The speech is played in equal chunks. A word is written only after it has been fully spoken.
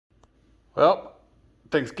Well,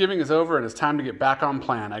 Thanksgiving is over and it's time to get back on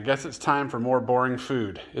plan. I guess it's time for more boring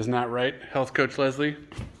food. Isn't that right, Health Coach Leslie?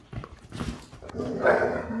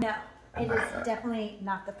 No, it is definitely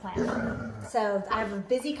not the plan. So I have a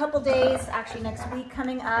busy couple days, actually next week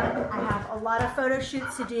coming up. I have a lot of photo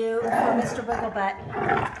shoots to do for Mr.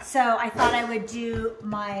 Wigglebutt. So I thought I would do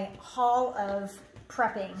my haul of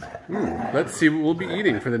prepping. Let's see what we'll be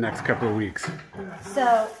eating for the next couple of weeks.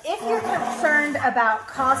 So if you're concerned about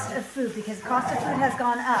cost of food, because cost of food has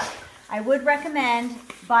gone up, I would recommend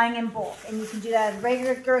buying in bulk. And you can do that at a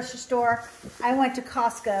regular grocery store. I went to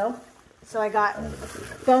Costco, so I got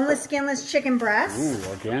boneless, skinless chicken breasts. Ooh,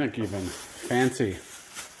 organic even. Fancy.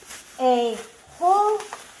 A whole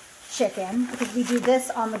chicken, because we do this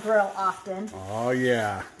on the grill often. Oh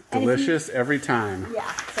yeah, delicious every time. Yeah,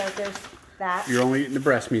 so there's that. You're only eating the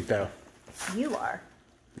breast meat though. You are.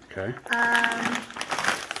 Okay.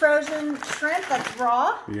 Frozen shrimp that's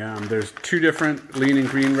raw. Yeah, there's two different lean and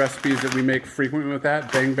green recipes that we make frequently with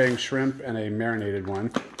that. Bang Bang shrimp and a marinated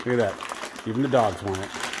one. Look at that. Even the dogs want it.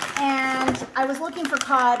 And I was looking for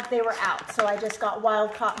cod, they were out. So I just got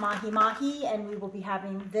wild caught mahi-mahi and we will be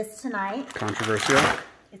having this tonight. Controversial.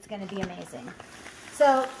 It's gonna be amazing.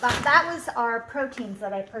 So that was our proteins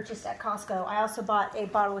that I purchased at Costco. I also bought a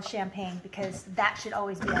bottle of champagne because that should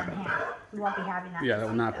always be on hand. We won't be having that. Yeah, that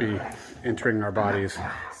will not be entering our bodies.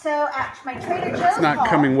 So at my Trader Joe's It's not haul,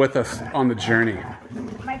 coming with us on the journey.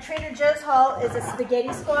 my Trader Joe's haul is a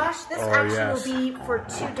spaghetti squash. This yes. will be for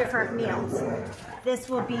 2 different meals. This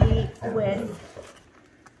will be with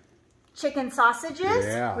chicken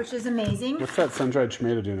sausages, which is amazing. What's that sun-dried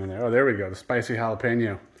tomato doing in there? Oh, there we go, the spicy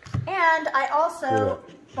jalapeno. And I also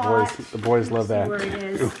bought, the boys love that. Where it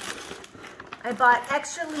is. I bought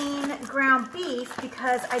extra lean ground beef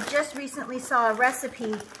because I just recently saw a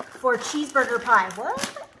recipe for cheeseburger pie.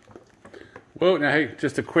 What? Whoa, now hey,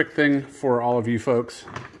 just a quick thing for all of you folks.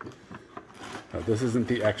 This isn't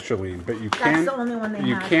the extra lean, but you can, that's the only one they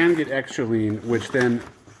have. can get extra lean, which then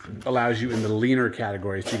allows you in the leaner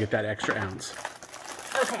categories to get that extra ounce.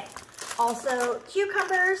 Okay. Also,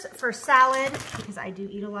 cucumbers for salad, because I do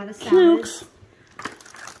eat a lot of salads.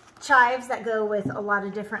 Chives that go with a lot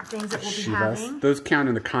of different things that we'll be having. Those count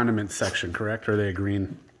in the condiments section, correct? Or are they a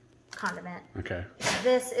green? Condiment. Okay.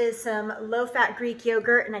 This is some low-fat Greek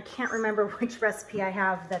yogurt, and I can't remember which recipe I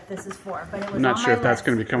have that this is for, but it was on my list. I'm not sure if that's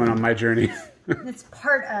going to be coming on my journey. It's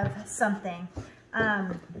part of something.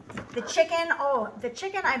 The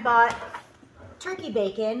chicken I bought turkey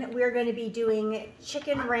bacon. We're going to be doing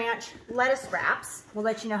chicken ranch lettuce wraps. We'll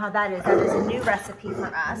let you know how that is. That is a new recipe for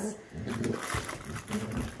us.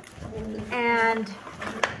 And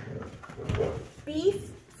beef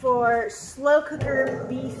for slow cooker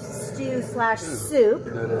beef stew / soup.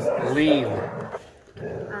 That is lean.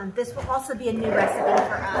 This will also be a new recipe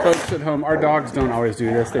for us. Folks at home, our dogs don't always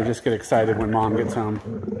do this. They just get excited when mom gets home.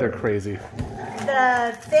 They're crazy.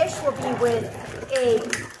 The fish will be with a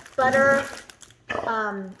butter,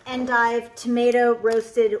 endive, tomato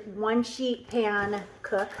roasted 1-sheet pan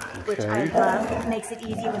cook, which I love. It makes it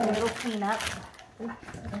easy with a little cleanup.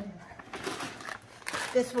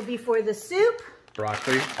 This will be for the soup.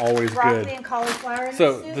 Broccoli, always Broccoli good. And cauliflower in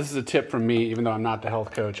So the soup. this is a tip from me, even though I'm not the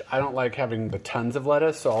health coach. I don't like having the tons of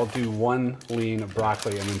lettuce, so I'll do 1 lean of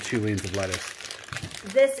broccoli and then 2 leans of lettuce.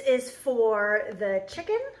 This is for the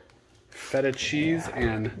chicken. Feta cheese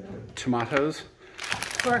and tomatoes.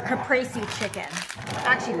 For caprese chicken.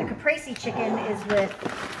 Actually, the caprese chicken is with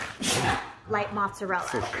light mozzarella.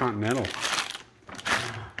 So continental.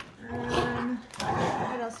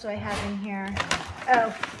 What else do I have in here?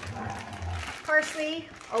 Oh, parsley,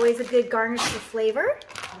 always a good garnish for flavor.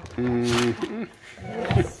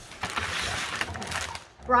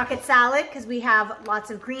 Rocket salad, because we have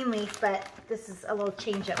lots of green leaf, but this is a little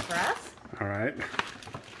change up for us. All right.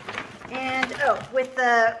 And with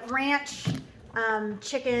the ranch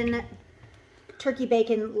chicken, turkey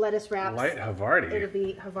bacon, lettuce wraps. Light Havarti. It'll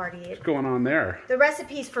be Havarti. What's going on there? The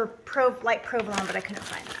recipe's for light provolone, but I couldn't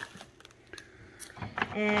find that.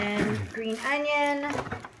 And green onion,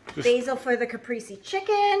 basil for the caprese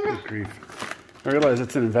chicken. Good grief. I realize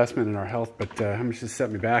it's an investment in our health, but how much does it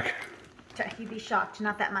set me back? You'd be shocked,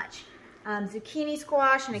 not that much. Zucchini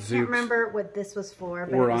squash, and I can't remember what this was for.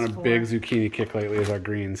 But we're on a big zucchini kick lately as our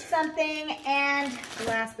greens. Something, and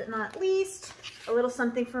last but not least, a little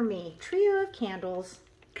something for me. Trio of candles.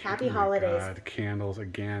 Happy holidays. God, candles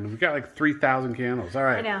again. We've got like 3,000 candles. All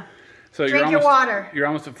right. I know. So Drink your water. You're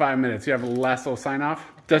almost at 5 minutes. You have a last little sign off.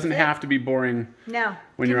 Doesn't have to be boring. No.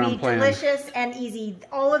 When you're on plan. Delicious and easy.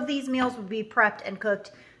 All of these meals will be prepped and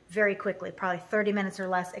cooked very quickly, probably 30 minutes or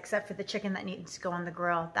less, except for the chicken that needs to go on the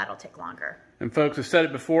grill. That'll take longer. And folks, I've said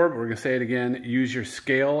it before, but we're gonna say it again. Use your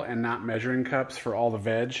scale and not measuring cups for all the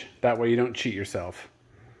veg. That way you don't cheat yourself.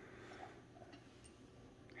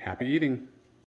 Happy eating.